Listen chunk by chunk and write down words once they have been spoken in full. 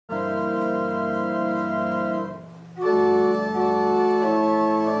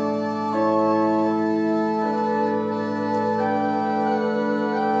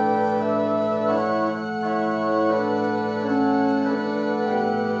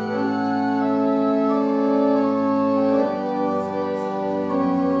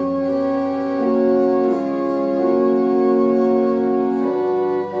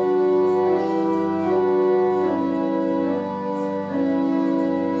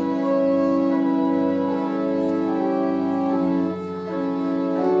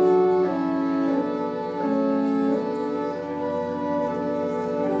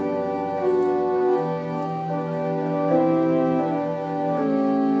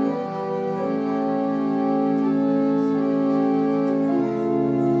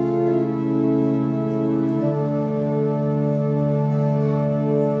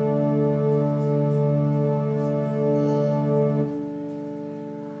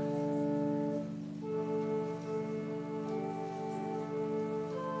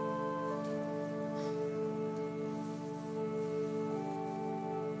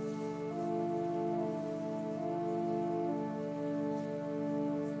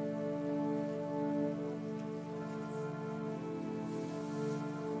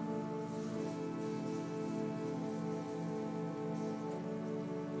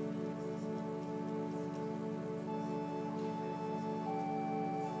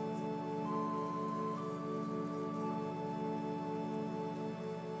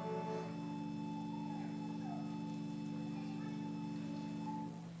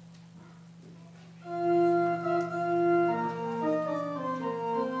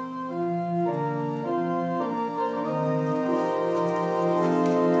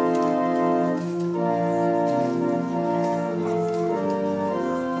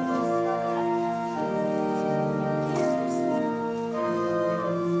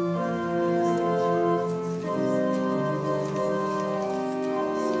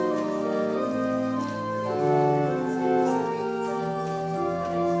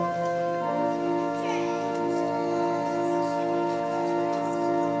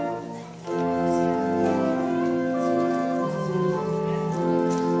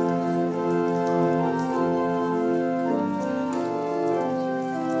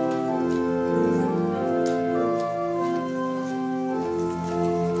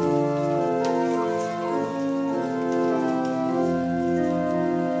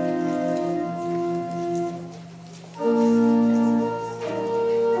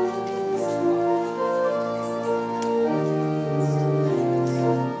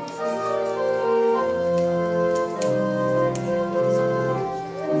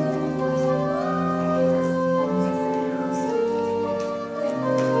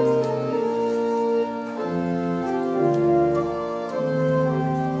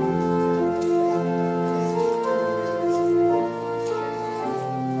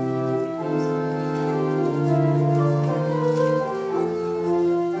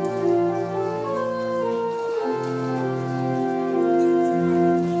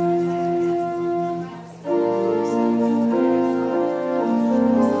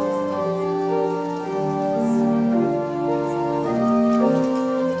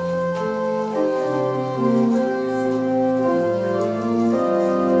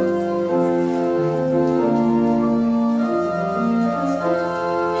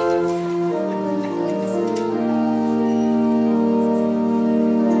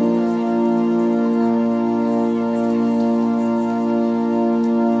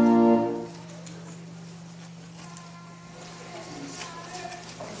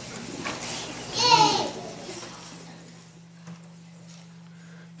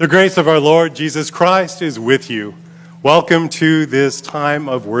The grace of our Lord Jesus Christ is with you. Welcome to this time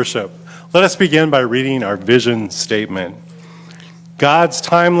of worship. Let us begin by reading our vision statement. God's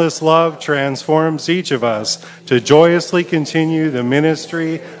timeless love transforms each of us to joyously continue the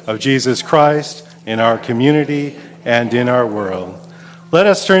ministry of Jesus Christ in our community and in our world. Let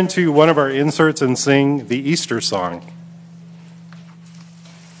us turn to one of our inserts and sing the Easter song.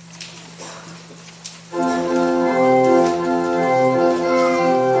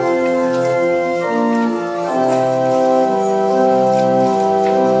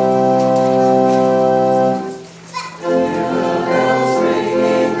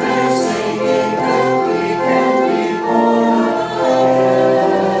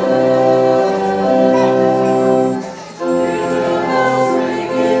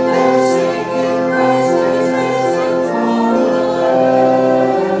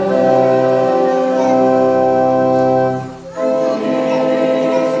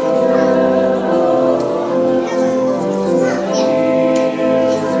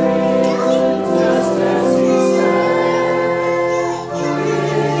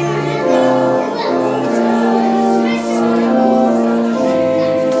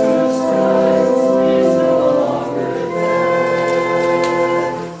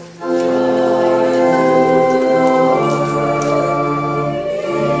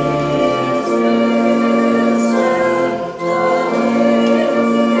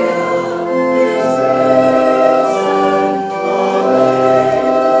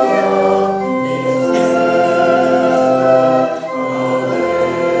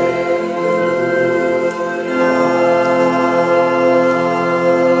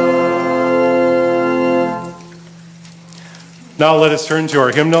 Now let us turn to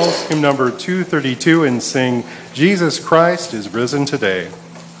our hymnals, hymn number 232, and sing, Jesus Christ is Risen Today.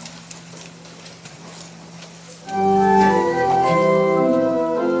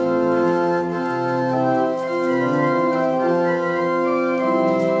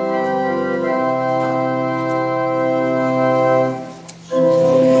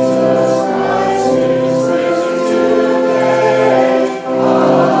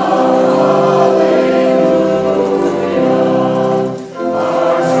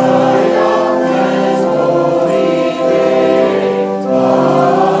 Oh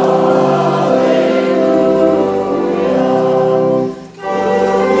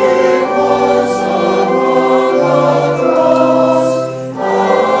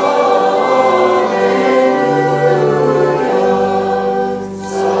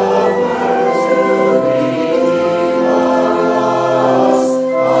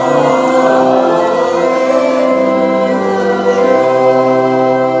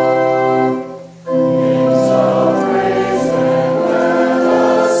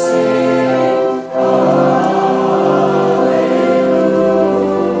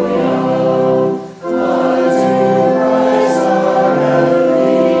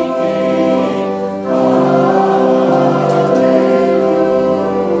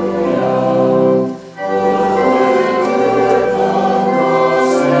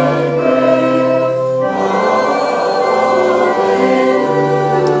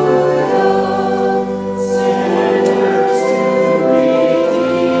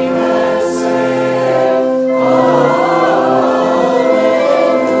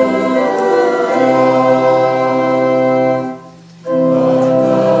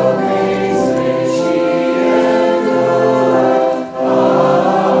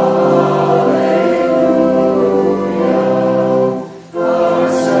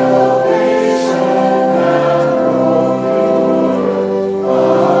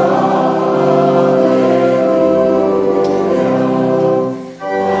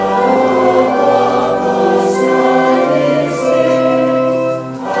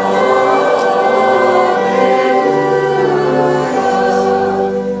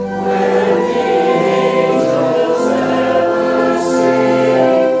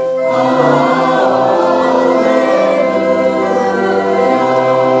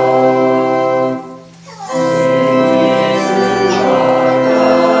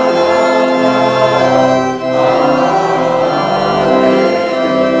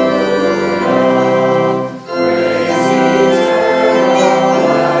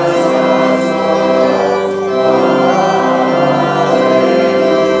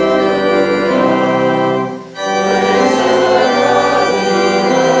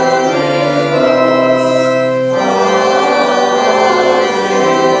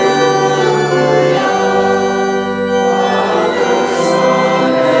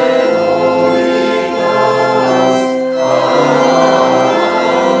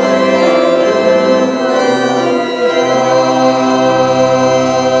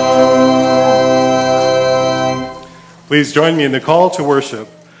Please join me in the call to worship.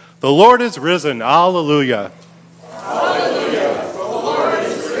 The Lord is risen. Alleluia. Alleluia. The Lord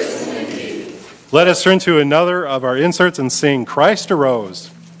is risen indeed. Let us turn to another of our inserts and sing Christ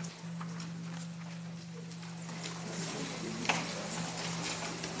Arose.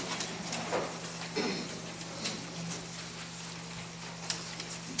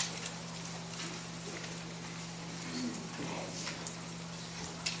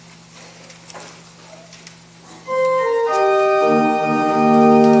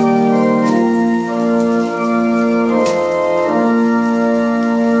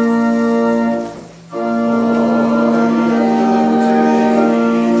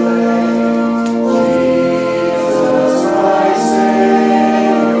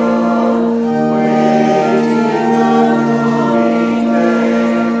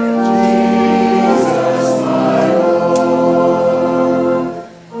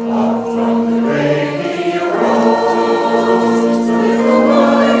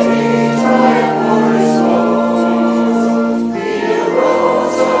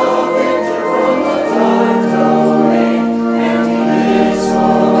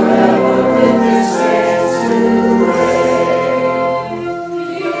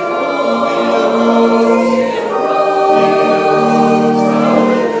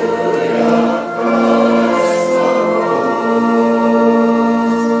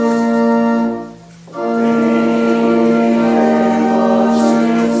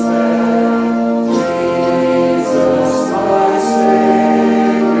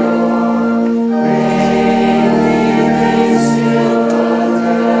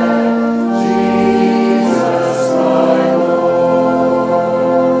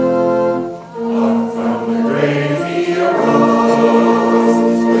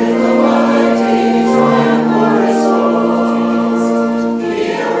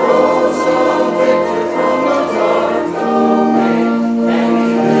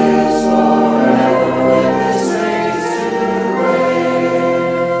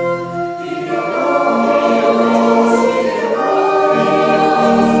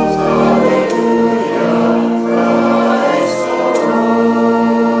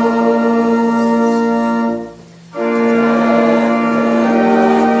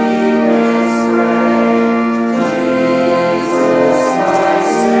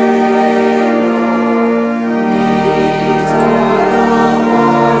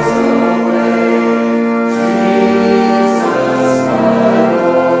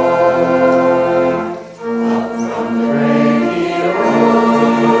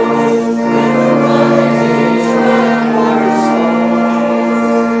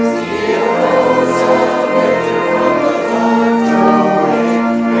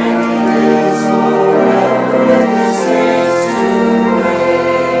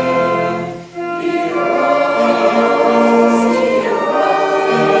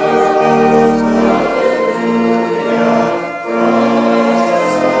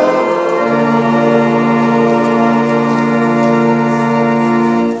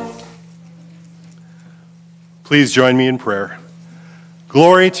 Please join me in prayer.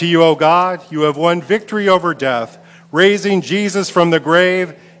 Glory to you, O God. You have won victory over death, raising Jesus from the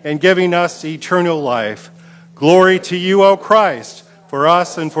grave and giving us eternal life. Glory to you, O Christ, for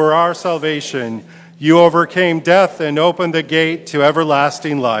us and for our salvation. You overcame death and opened the gate to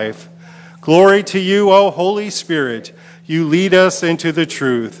everlasting life. Glory to you, O Holy Spirit. You lead us into the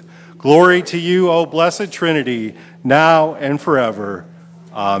truth. Glory to you, O blessed Trinity, now and forever.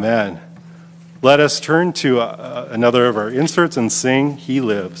 Amen. Let us turn to another of our inserts and sing, He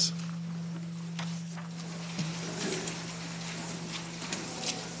Lives. He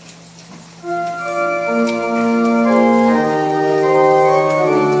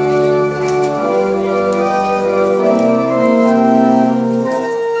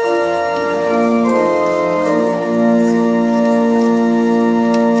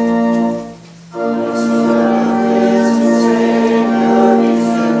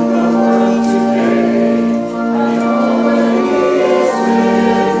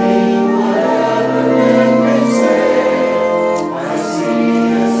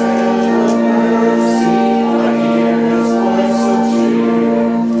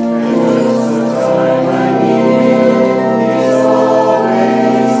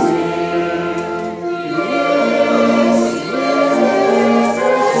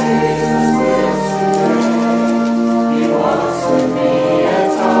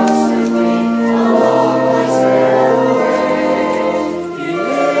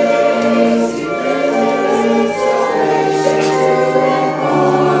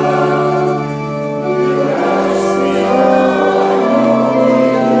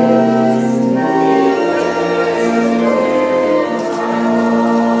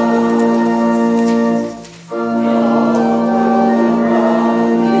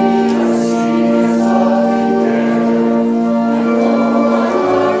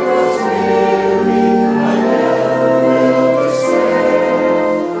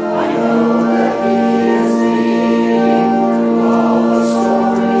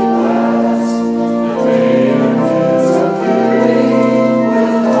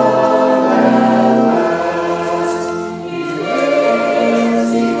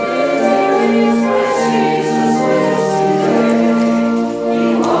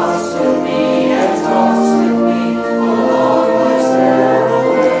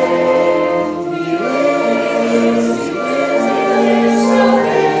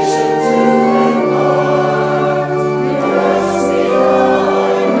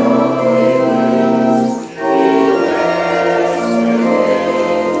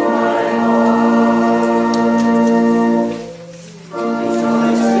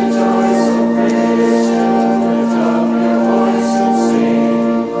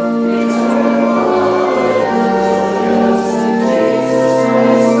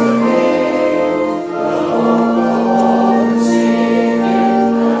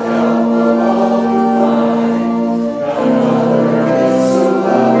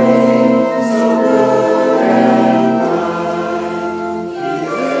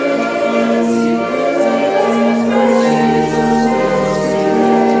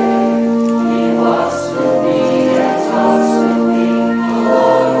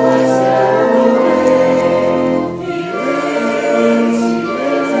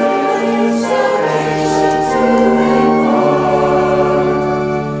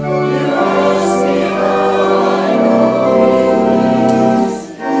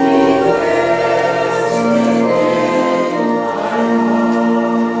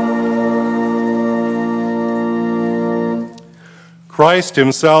Christ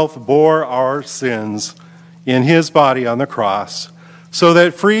himself bore our sins in his body on the cross, so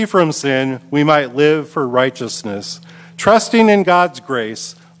that free from sin we might live for righteousness. Trusting in God's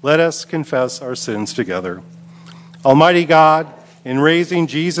grace, let us confess our sins together. Almighty God, in raising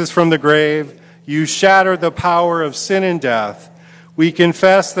Jesus from the grave, you shattered the power of sin and death. We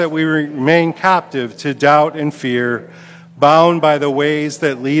confess that we remain captive to doubt and fear, bound by the ways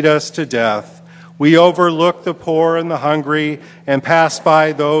that lead us to death. We overlook the poor and the hungry and pass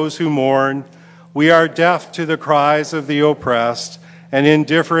by those who mourn. We are deaf to the cries of the oppressed and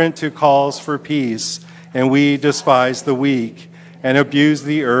indifferent to calls for peace, and we despise the weak and abuse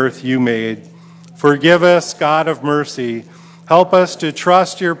the earth you made. Forgive us, God of mercy. Help us to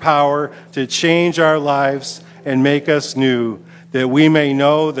trust your power to change our lives and make us new, that we may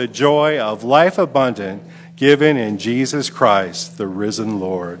know the joy of life abundant given in Jesus Christ, the risen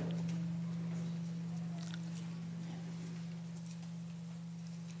Lord.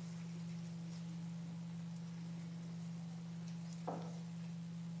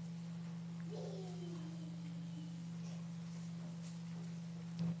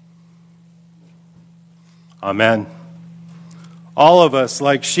 Amen. All of us,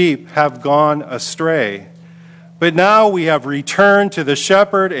 like sheep, have gone astray, but now we have returned to the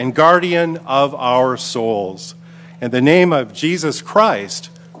shepherd and guardian of our souls. In the name of Jesus Christ,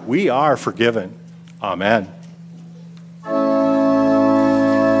 we are forgiven. Amen.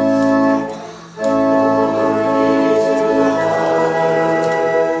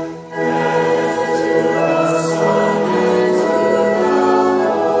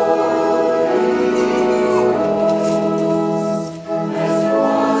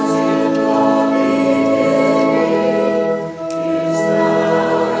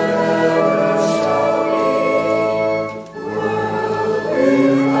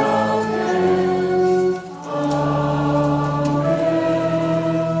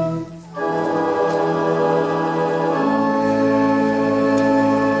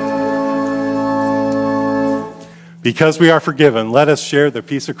 Because we are forgiven, let us share the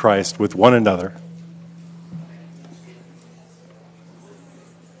peace of Christ with one another.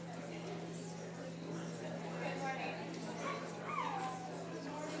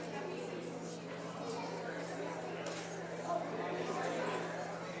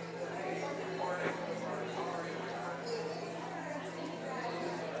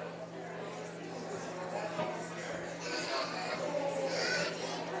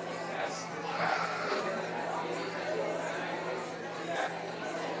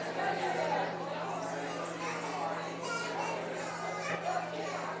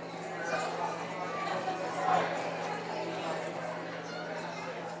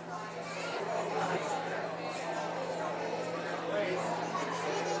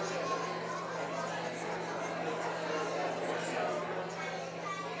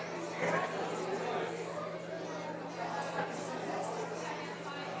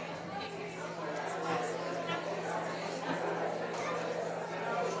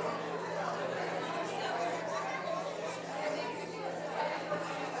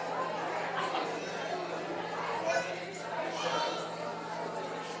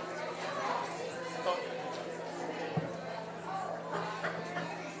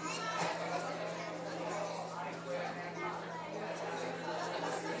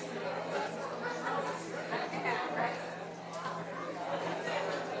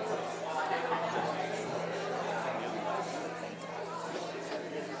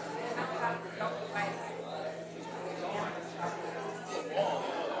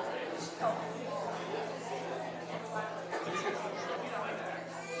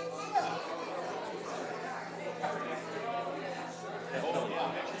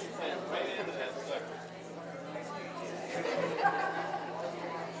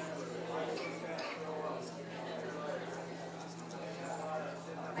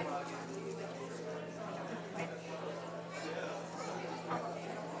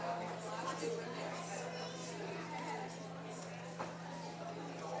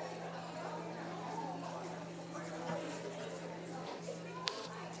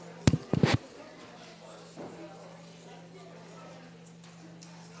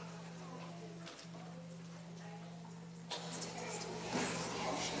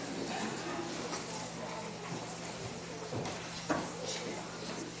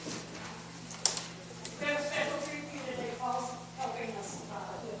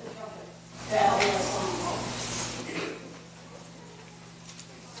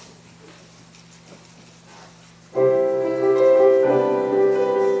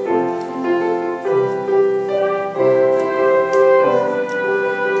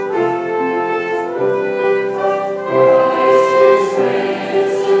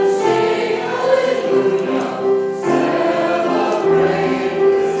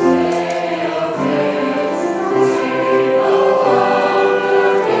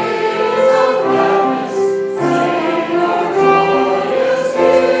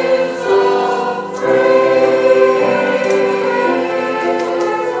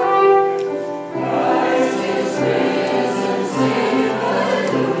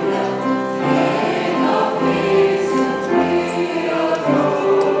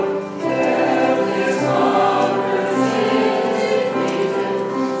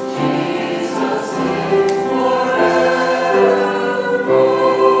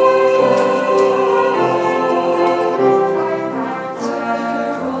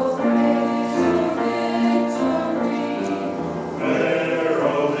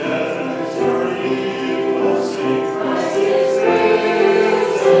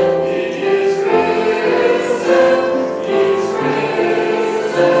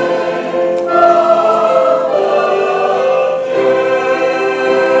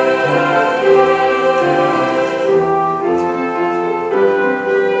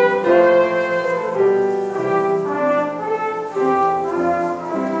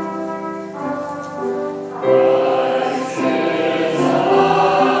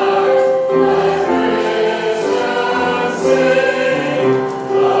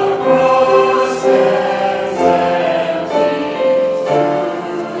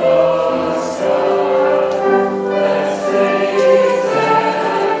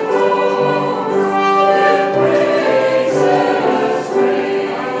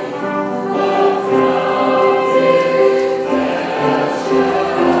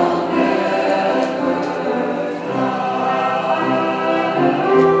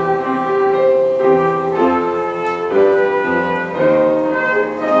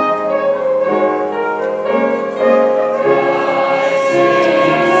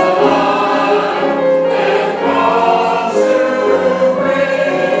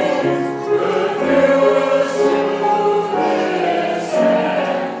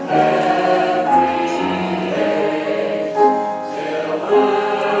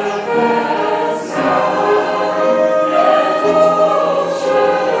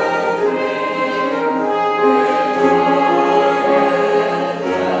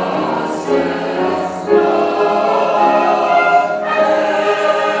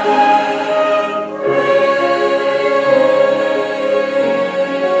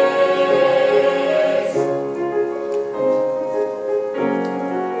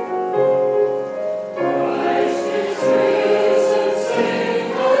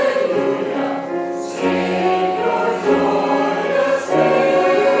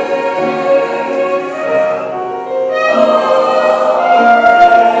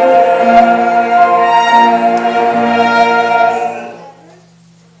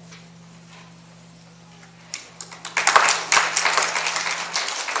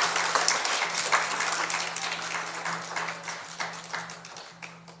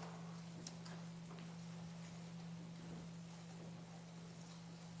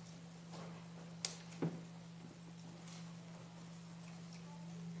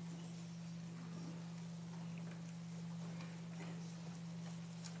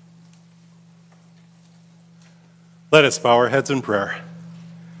 Let us bow our heads in prayer.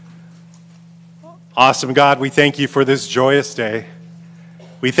 Awesome God, we thank you for this joyous day.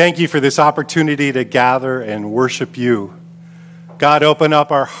 We thank you for this opportunity to gather and worship you. God, open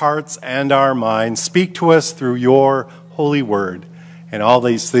up our hearts and our minds. Speak to us through your holy word. And all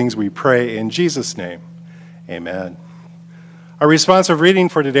these things we pray in Jesus' name. Amen. Our responsive reading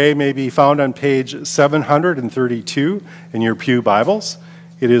for today may be found on page 732 in your pew Bibles.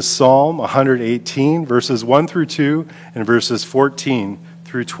 It is Psalm 118, verses 1 through 2, and verses 14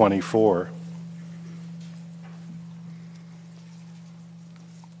 through 24.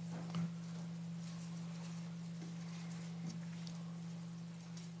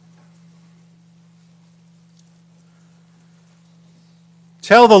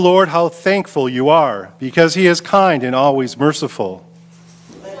 Tell the Lord how thankful you are, because he is kind and always merciful.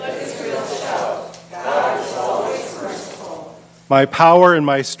 Let Israel shout, God is always merciful. My power and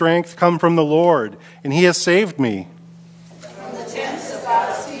my strength come from the Lord, and he has saved me. From the tents of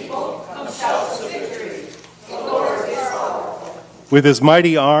God's people come shouts of victory. The Lord is powerful. With his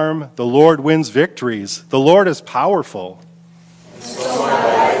mighty arm, the Lord wins victories. The Lord is powerful. And so my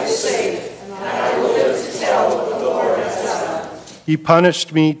life is safe, and I will live to tell what the Lord has done. He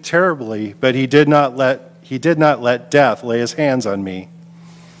punished me terribly, but he did not let death lay his hands on me.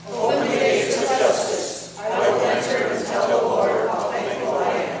 Open the gates of justice. I will enter and tell the Lord how thankful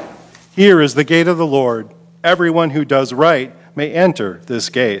I am. Here is the gate of the Lord. Everyone who does right may enter this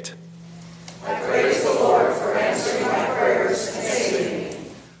gate. I praise the Lord for answering my prayers and saving me.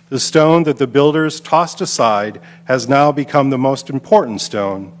 The stone that the builders tossed aside has now become the most important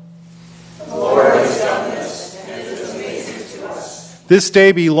stone. The Lord has done this, and it is amazing to us. This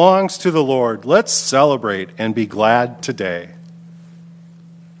day belongs to the Lord. Let's celebrate and be glad today.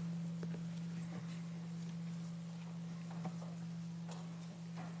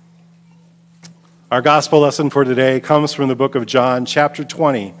 Our gospel lesson for today comes from the book of John, chapter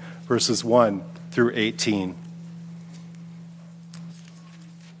 20, verses 1 through 18.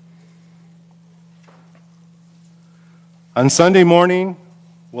 On Sunday morning,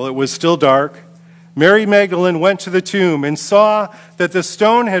 while it was still dark, Mary Magdalene went to the tomb and saw that the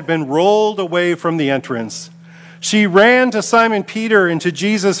stone had been rolled away from the entrance. She ran to Simon Peter and to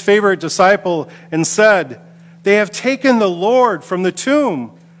Jesus' favorite disciple and said, "They have taken the Lord from the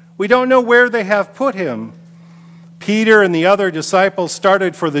tomb. We don't know where they have put him." Peter and the other disciple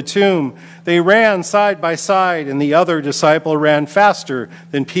started for the tomb. They ran side by side, and the other disciple ran faster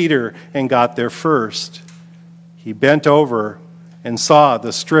than Peter and got there first. He bent over and saw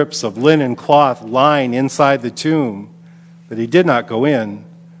the strips of linen cloth lying inside the tomb, but he did not go in.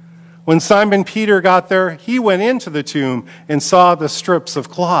 When Simon Peter got there, he went into the tomb and saw the strips of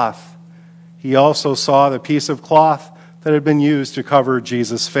cloth. He also saw the piece of cloth that had been used to cover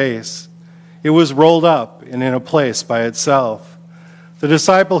Jesus' face. It was rolled up and in a place by itself. The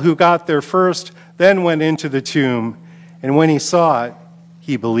disciple who got there first then went into the tomb, and when he saw it,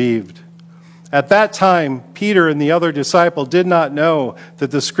 he believed. At that time, Peter and the other disciple did not know that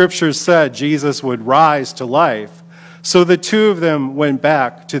the scriptures said Jesus would rise to life. So the two of them went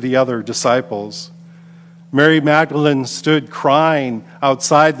back to the other disciples. Mary Magdalene stood crying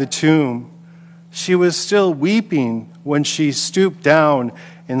outside the tomb. She was still weeping when she stooped down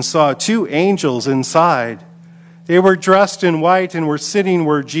and saw two angels inside. They were dressed in white and were sitting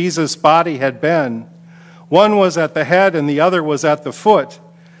where Jesus' body had been. One was at the head and the other was at the foot.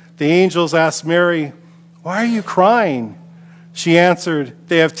 The angels asked Mary, "Why are you crying?" She answered,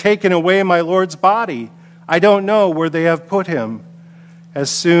 "They have taken away my Lord's body. I don't know where they have put him." As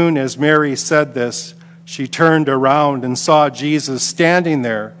soon as Mary said this, she turned around and saw Jesus standing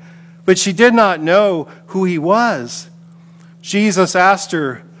there, but she did not know who he was. Jesus asked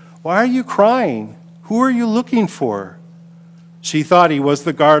her, "Why are you crying? Who are you looking for?" She thought he was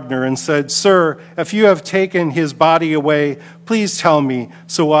the gardener and said, "Sir, if you have taken his body away, please tell me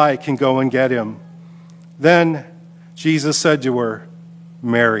so I can go and get him." Then Jesus said to her,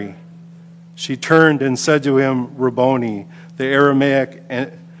 "Mary." She turned and said to him, "Rabboni." The Aramaic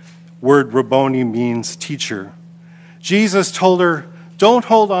word Rabboni means teacher. Jesus told her, "Don't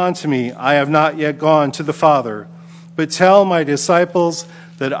hold on to me. I have not yet gone to the Father, but tell my disciples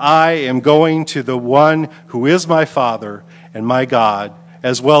that I am going to the one who is my Father and my God,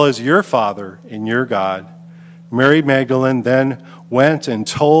 as well as your Father and your God." Mary Magdalene then went and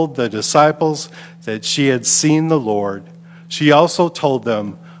told the disciples that she had seen the Lord. She also told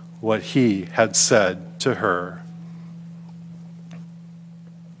them what he had said to her.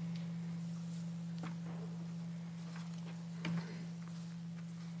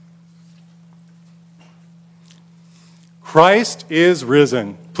 Christ is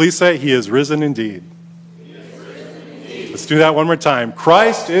risen. Please say, he is risen indeed. He is risen Let's do that one more time.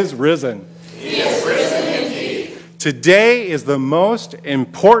 Christ is risen. He is risen indeed. Today is the most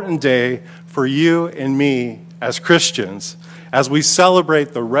important day for you and me as Christians as we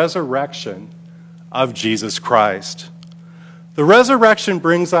celebrate the resurrection of Jesus Christ. The resurrection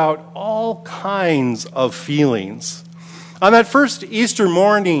brings out all kinds of feelings. On that first Easter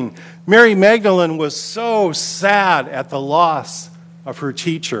morning, Mary Magdalene was so sad at the loss of her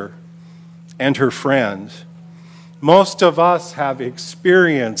teacher and her friend. Most of us have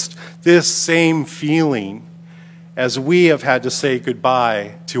experienced this same feeling as we have had to say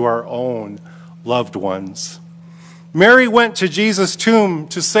goodbye to our own loved ones. Mary went to Jesus' tomb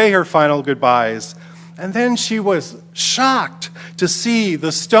to say her final goodbyes, and then she was shocked to see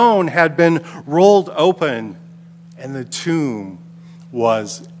the stone had been rolled open and the tomb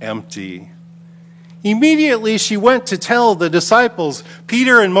was empty. Immediately she went to tell the disciples.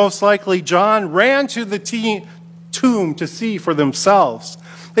 Peter and most likely John ran to the tomb to see for themselves.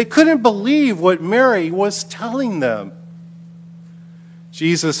 They couldn't believe what Mary was telling them.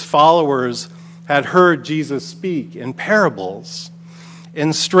 Jesus' followers had heard Jesus speak in parables,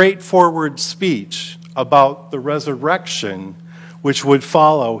 in straightforward speech about the resurrection which would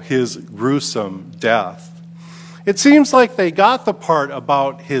follow his gruesome death. It seems like they got the part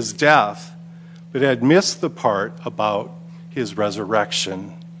about his death, but had missed the part about his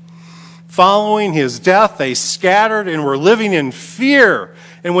resurrection. Following his death, they scattered and were living in fear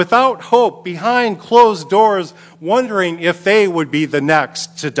and without hope behind closed doors, wondering if they would be the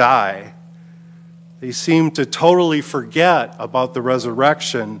next to die. They seemed to totally forget about the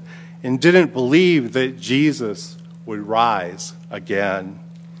resurrection and didn't believe that Jesus would rise again.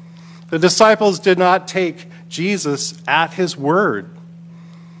 The disciples did not take Jesus at his word.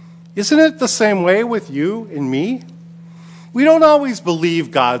 Isn't it the same way with you and me? We don't always believe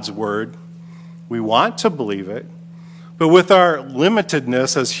God's word. We want to believe it, but with our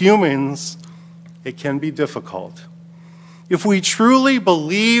limitedness as humans, it can be difficult. If we truly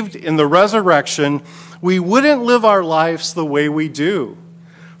believed in the resurrection, we wouldn't live our lives the way we do,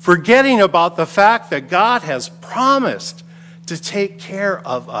 forgetting about the fact that God has promised to take care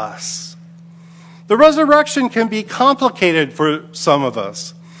of us. The resurrection can be complicated for some of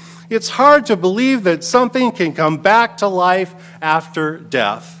us. It's hard to believe that something can come back to life after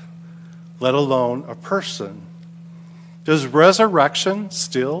death, let alone a person. Does resurrection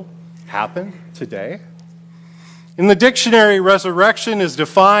still happen today? In the dictionary, resurrection is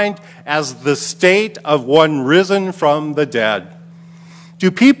defined as the state of one risen from the dead.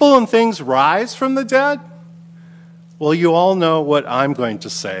 Do people and things rise from the dead? Well, you all know what I'm going to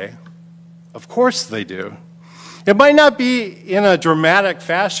say. Of course they do. It might not be in a dramatic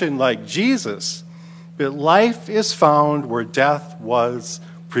fashion like Jesus, but life is found where death was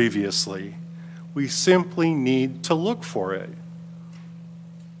previously. We simply need to look for it.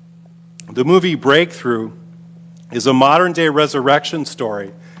 The movie Breakthrough is a modern-day resurrection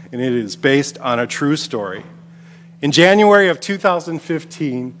story, and it is based on a true story. In January of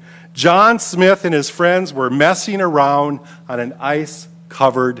 2015, John Smith and his friends were messing around on an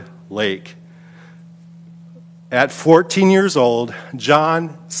ice-covered lake. At 14 years old,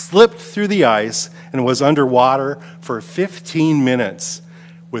 John slipped through the ice and was underwater for 15 minutes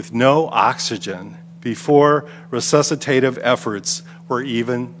with no oxygen before resuscitative efforts were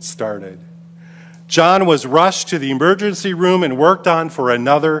even started. John was rushed to the emergency room and worked on for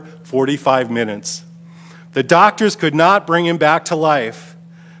another 45 minutes. The doctors could not bring him back to life.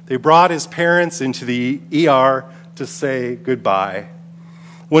 They brought his parents into the ER to say goodbye.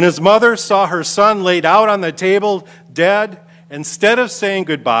 When his mother saw her son laid out on the table, dead, instead of saying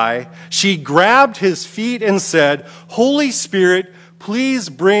goodbye, she grabbed his feet and said, "Holy Spirit, please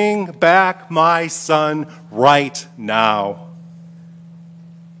bring back my son right now."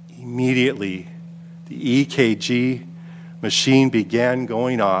 Immediately, the EKG machine began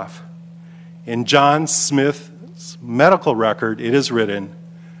going off. In John Smith's medical record, it is written,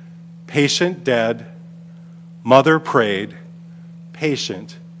 "Patient dead, mother prayed,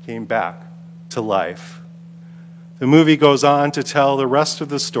 patient came back to life." The movie goes on to tell the rest of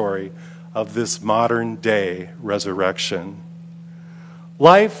the story of this modern-day resurrection.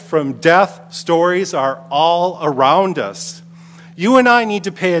 Life from death stories are all around us. You and I need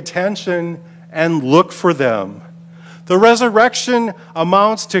to pay attention and look for them. The resurrection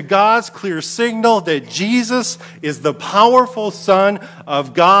amounts to God's clear signal that Jesus is the powerful Son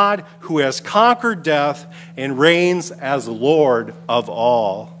of God who has conquered death and reigns as Lord of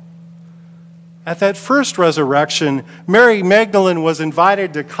all. At that first resurrection, Mary Magdalene was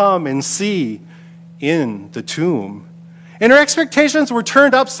invited to come and see in the tomb. And her expectations were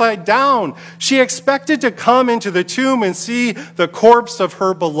turned upside down. She expected to come into the tomb and see the corpse of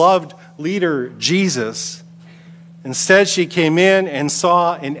her beloved leader, Jesus. Instead, she came in and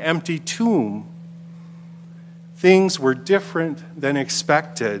saw an empty tomb. Things were different than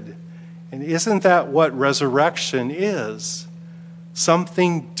expected. And isn't that what resurrection is?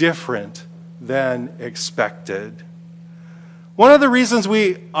 Something different than expected. One of the reasons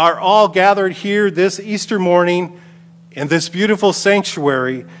we are all gathered here this Easter morning in this beautiful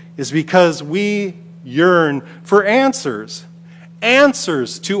sanctuary is because we yearn for answers.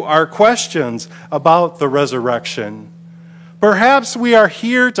 Answers to our questions about the resurrection. Perhaps we are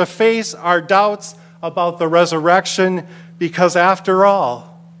here to face our doubts about the resurrection because, after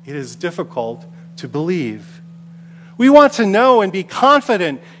all, it is difficult to believe. We want to know and be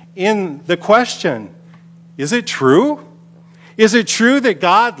confident in the question, is it true? Is it true that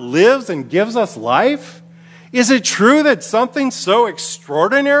God lives and gives us life? Is it true that something so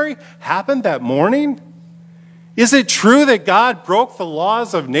extraordinary happened that morning? Is it true that God broke the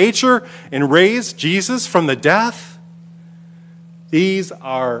laws of nature and raised Jesus from the dead? These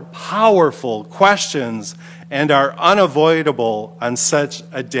are powerful questions and are unavoidable on such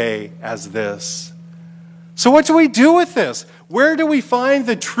a day as this. So what do we do with this? Where do we find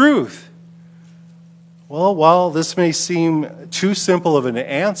the truth? Well, while this may seem too simple of an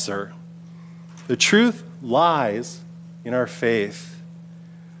answer, the truth lies in our faith.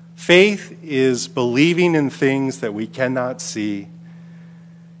 Faith is believing in things that we cannot see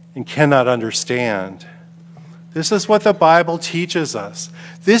and cannot understand. This is what the Bible teaches us.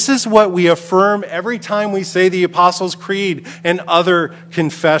 This is what we affirm every time we say the Apostles' Creed and other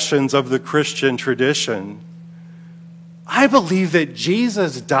confessions of the Christian tradition. I believe that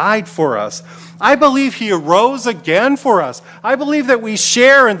Jesus died for us. I believe he arose again for us. I believe that we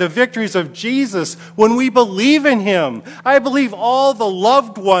share in the victories of Jesus when we believe in him. I believe all the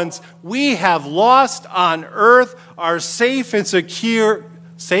loved ones we have lost on earth are safe and secure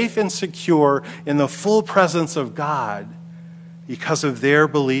in the full presence of God because of their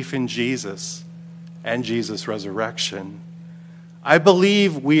belief in Jesus and Jesus' resurrection. I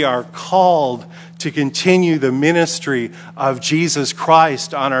believe we are called to continue the ministry of Jesus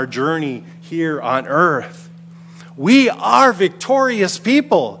Christ on our journey here on earth. We are victorious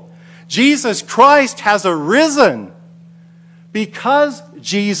people. Jesus Christ has arisen. Because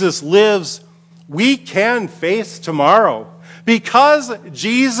Jesus lives, we can face tomorrow. Because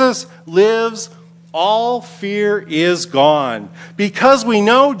Jesus lives, all fear is gone. Because we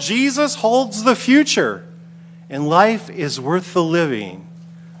know Jesus holds the future. And life is worth the living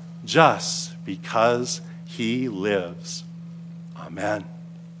just because he lives. Amen.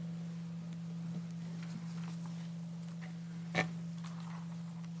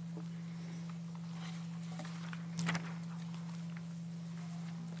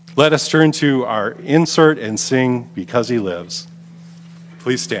 Let us turn to our insert and sing Because He Lives.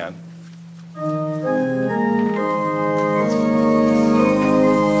 Please stand.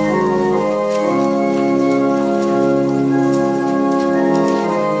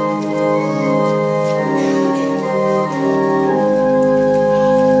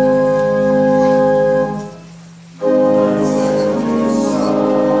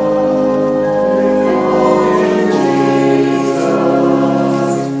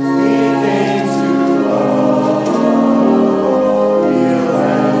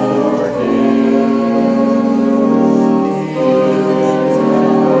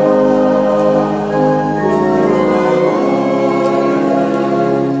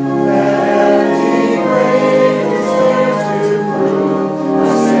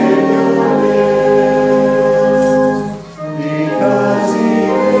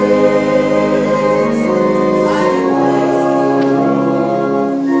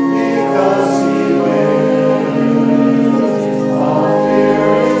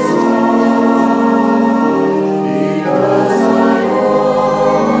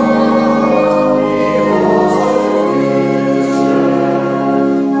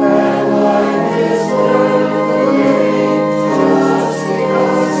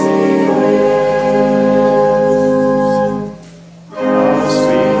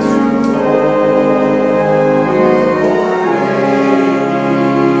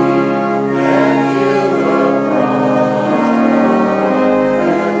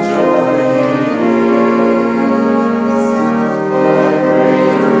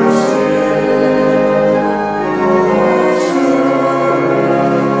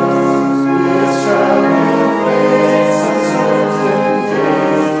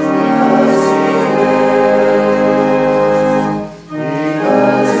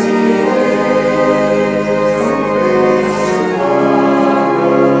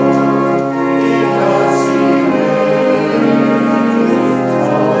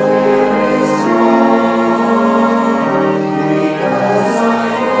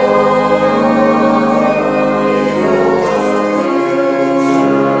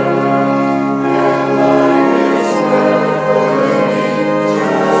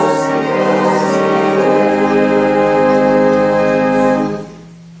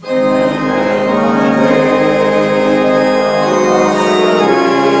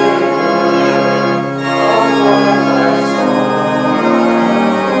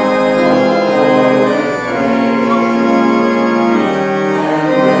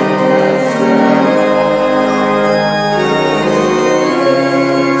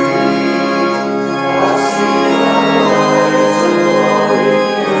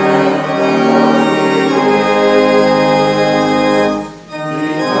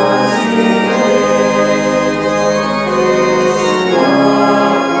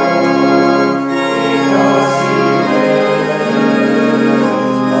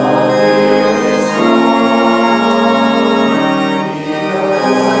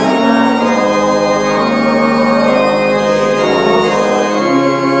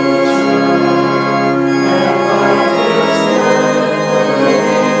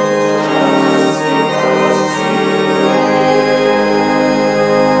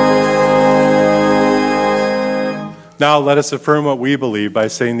 Now let us affirm what we believe by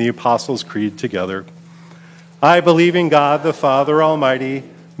saying the Apostles' Creed together. I believe in God, the Father Almighty,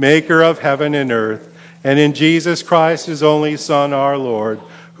 maker of heaven and earth, and in Jesus Christ, his only Son, our Lord,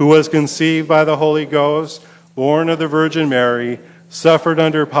 who was conceived by the Holy Ghost, born of the Virgin Mary, suffered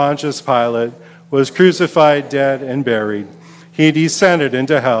under Pontius Pilate, was crucified, dead, and buried. He descended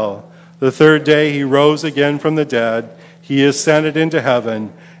into hell. The third day he rose again from the dead. He ascended into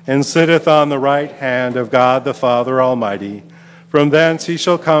heaven, and sitteth on the right hand of God the Father Almighty. From thence he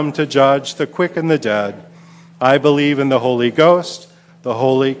shall come to judge the quick and the dead. I believe in the Holy Ghost, the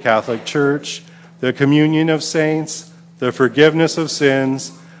Holy Catholic Church, the communion of saints, the forgiveness of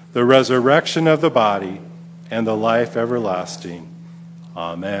sins, the resurrection of the body, and the life everlasting.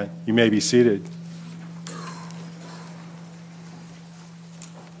 Amen. You may be seated.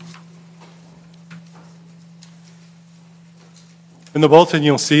 In the bulletin,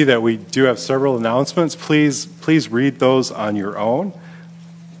 you'll see that we do have several announcements. Please read those on your own.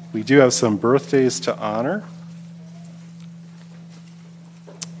 We do have some birthdays to honor.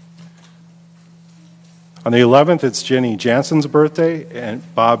 On the 11th, it's Jenny Jansen's birthday, and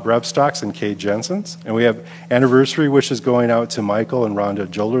Bob Brebstock's and Kay Jensen's. And we have anniversary wishes going out to Michael and Rhonda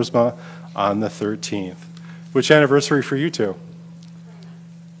Joldersma on the 13th. Which anniversary for you two?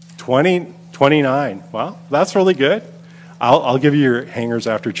 29. Well, that's really good. I'll give you your hangers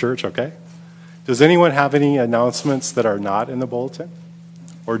after church, okay? Does anyone have any announcements that are not in the bulletin?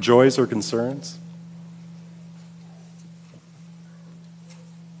 Or joys or concerns?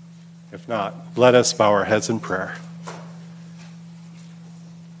 If not, let us bow our heads in prayer.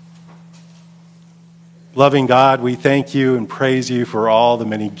 Loving God, we thank you and praise you for all the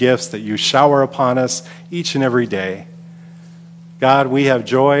many gifts that you shower upon us each and every day. God, we have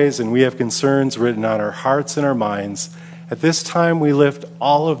joys and we have concerns written on our hearts and our minds. At this time, we lift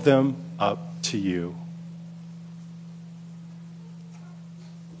all of them up to you.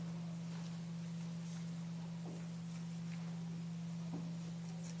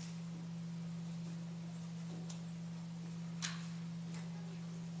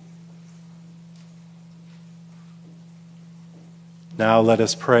 Now let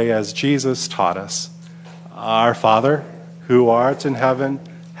us pray as Jesus taught us. Our Father, who art in heaven,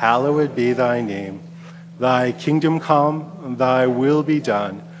 hallowed be thy name. Thy kingdom come, thy will be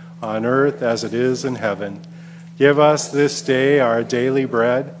done, on earth as it is in heaven. Give us this day our daily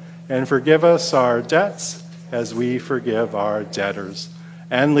bread, and forgive us our debts as we forgive our debtors.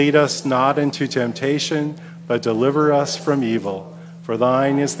 And lead us not into temptation, but deliver us from evil. For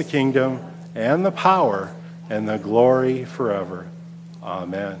thine is the kingdom, and the power, and the glory forever.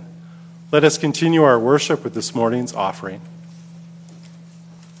 Amen. Let us continue our worship with this morning's offering.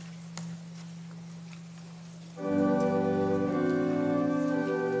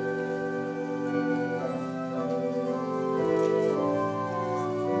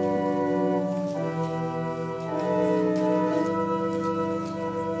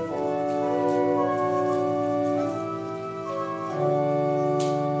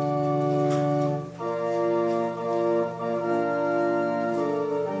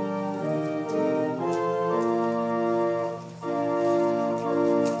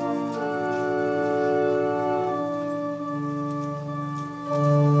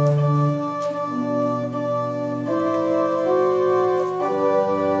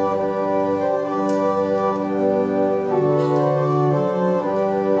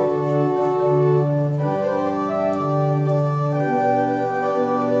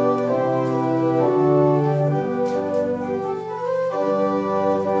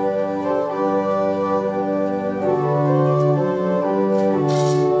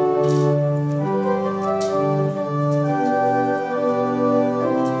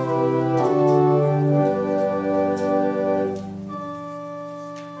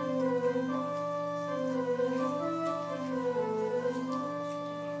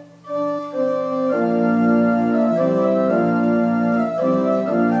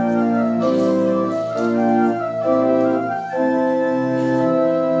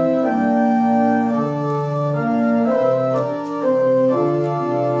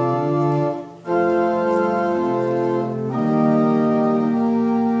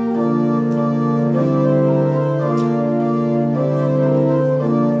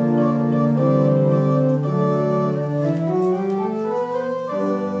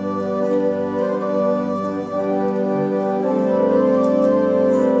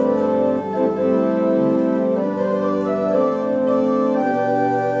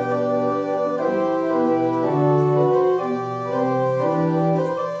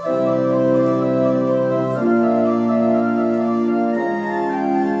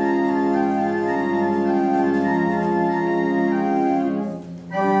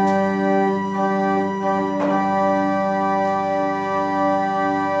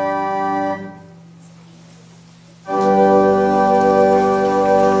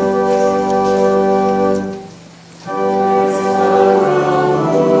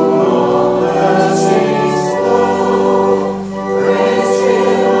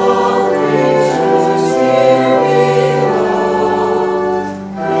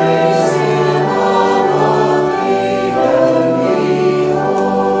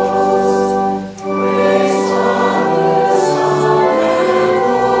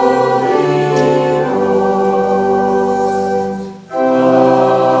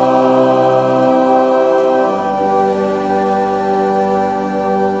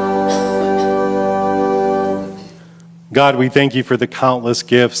 God, we thank you for the countless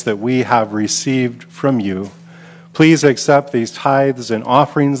gifts that we have received from you. Please accept these tithes and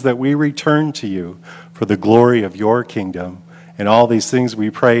offerings that we return to you for the glory of your kingdom. And all these things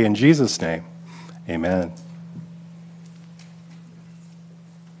we pray in Jesus' name. Amen.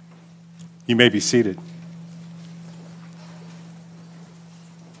 You may be seated.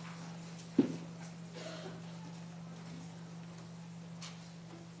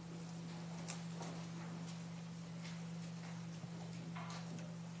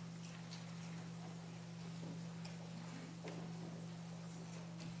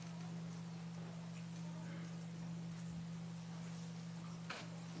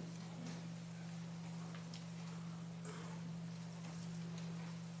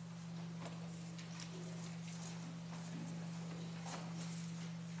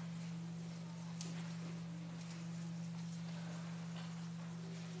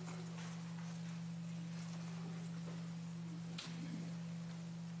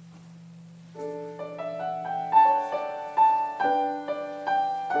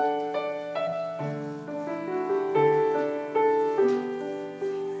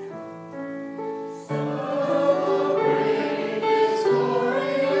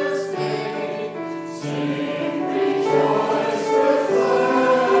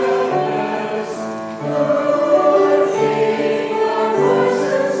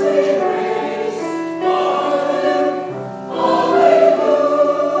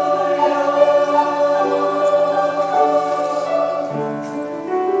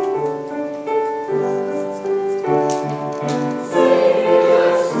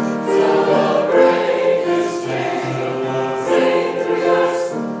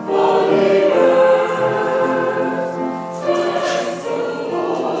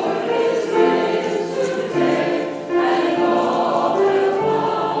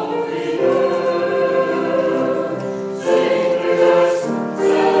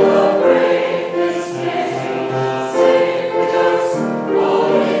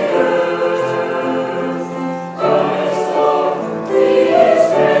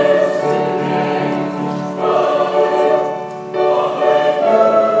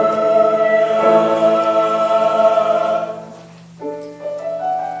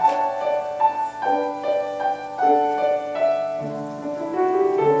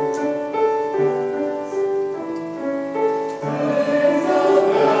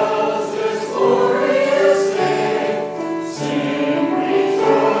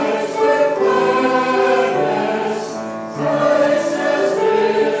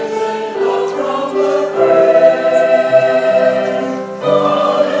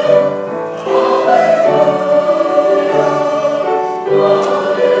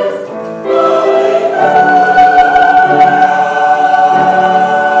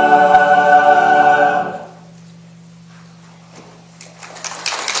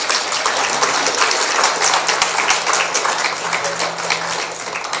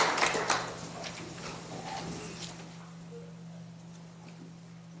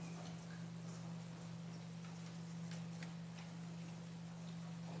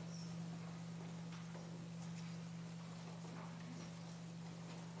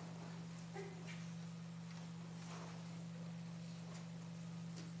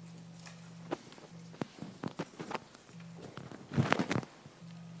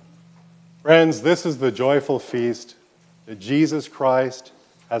 Friends, this is the joyful feast that Jesus Christ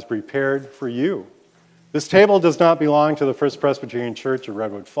has prepared for you. This table does not belong to the First Presbyterian Church of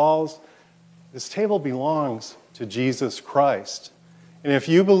Redwood Falls. This table belongs to Jesus Christ. And if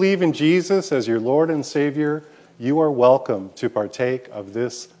you believe in Jesus as your Lord and Savior, you are welcome to partake of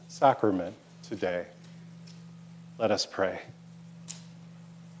this sacrament today. Let us pray.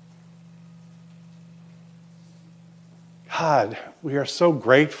 God, we are so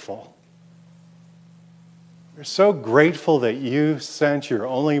grateful. We're so grateful that you sent your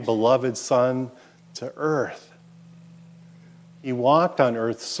only beloved Son to earth. He walked on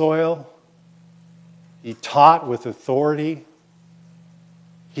earth's soil. He taught with authority.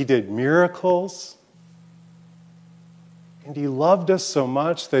 He did miracles. And he loved us so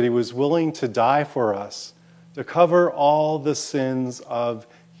much that he was willing to die for us, to cover all the sins of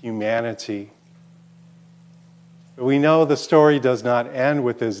humanity. But we know the story does not end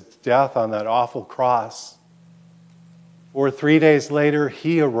with his death on that awful cross. For 3 days later,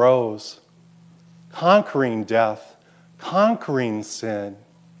 he arose, conquering death, conquering sin.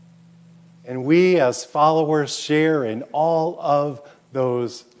 And we as followers share in all of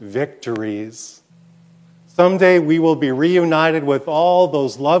those victories. Someday we will be reunited with all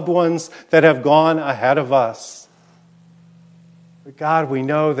those loved ones that have gone ahead of us. But God, we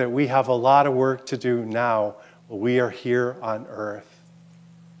know that we have a lot of work to do now we are here on earth.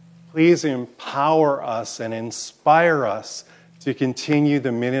 Please empower us and inspire us to continue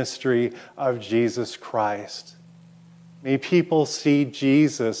the ministry of Jesus Christ. May people see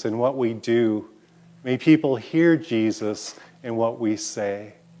Jesus in what we do. May people hear Jesus in what we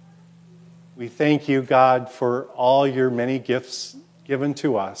say. We thank you, God, for all your many gifts given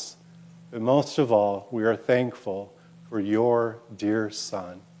to us. But most of all, we are thankful for your dear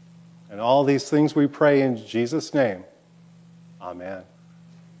Son. And all these things we pray in Jesus' name. Amen.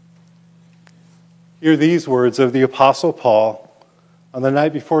 Hear these words of the Apostle Paul. On the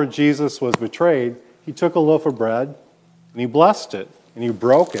night before Jesus was betrayed, he took a loaf of bread, and he blessed it, and he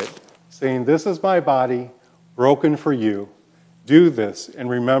broke it, saying, "This is my body, broken for you. Do this in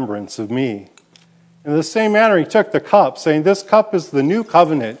remembrance of me." In the same manner, he took the cup, saying, "This cup is the new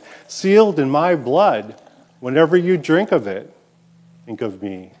covenant, sealed in my blood. Whenever you drink of it, think of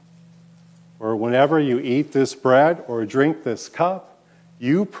me. Or whenever you eat this bread or drink this cup,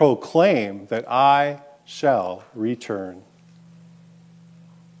 you proclaim that I shall return."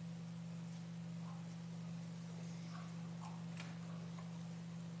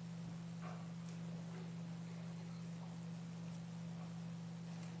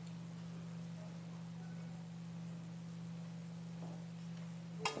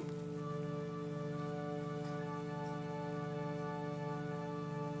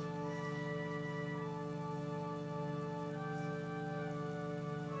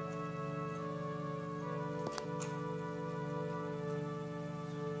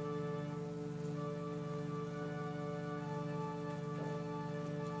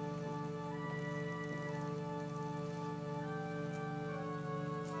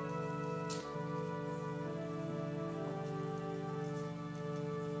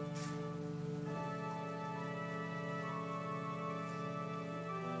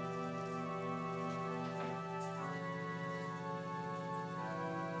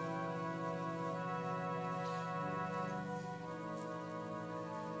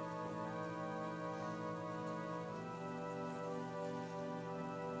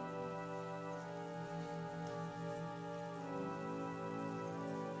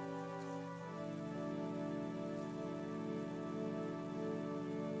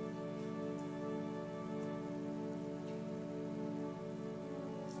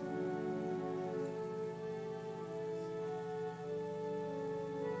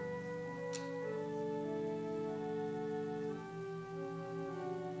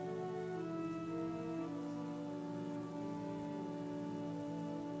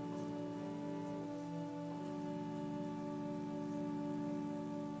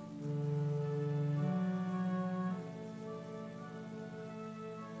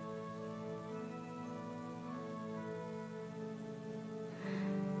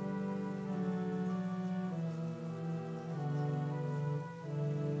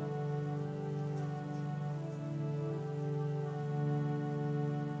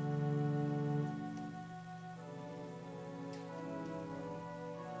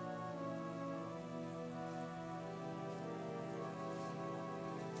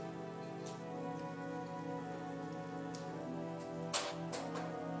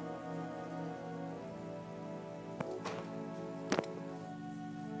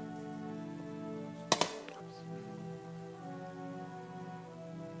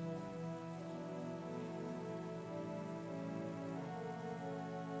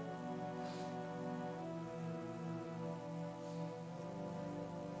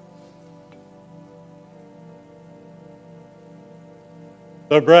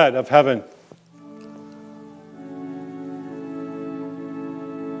 The bread of heaven.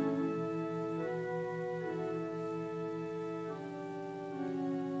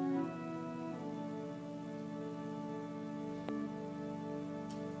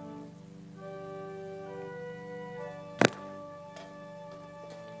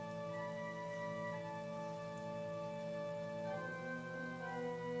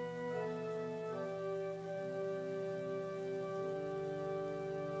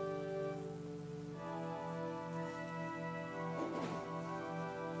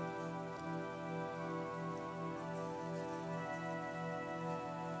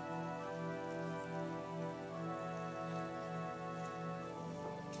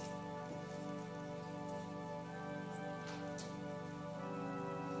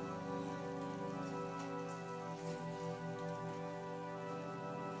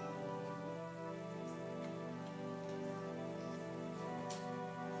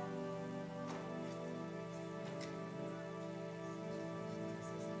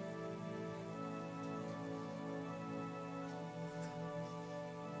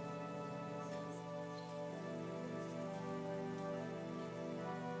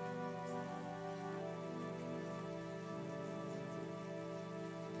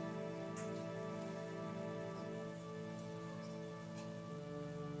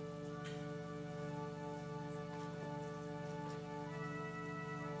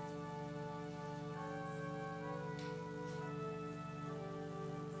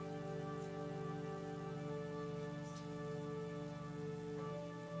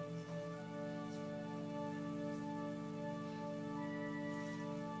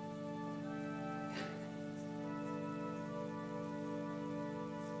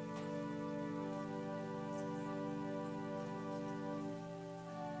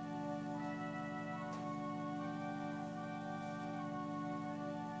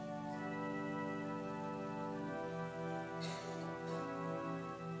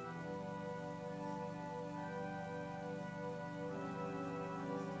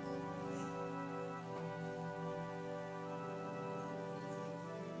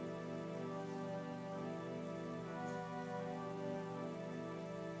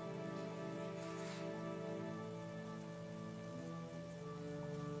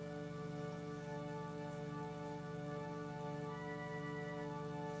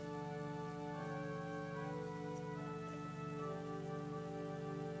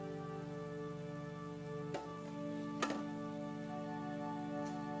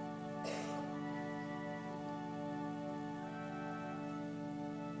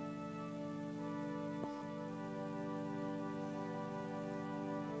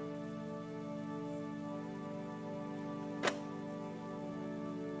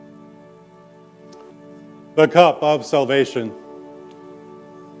 the cup of salvation.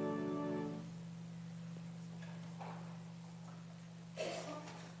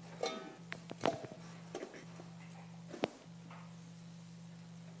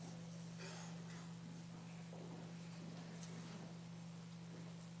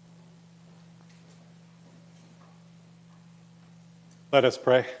 Let us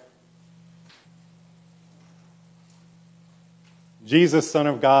pray. Jesus, Son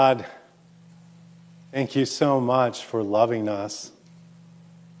of God, thank you so much for loving us.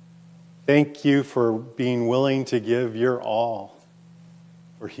 Thank you for being willing to give your all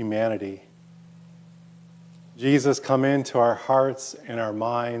for humanity. Jesus, come into our hearts and our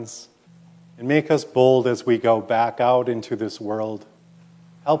minds and make us bold as we go back out into this world.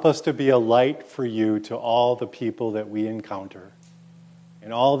 Help us to be a light for you to all the people that we encounter.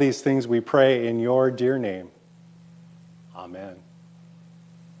 And all these things we pray in your dear name. Amen.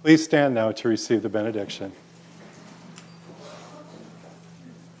 Please stand now to receive the benediction.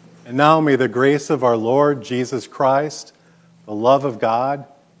 And now may the grace of our Lord Jesus Christ, the love of God,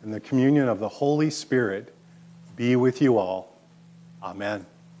 and the communion of the Holy Spirit be with you all. Amen.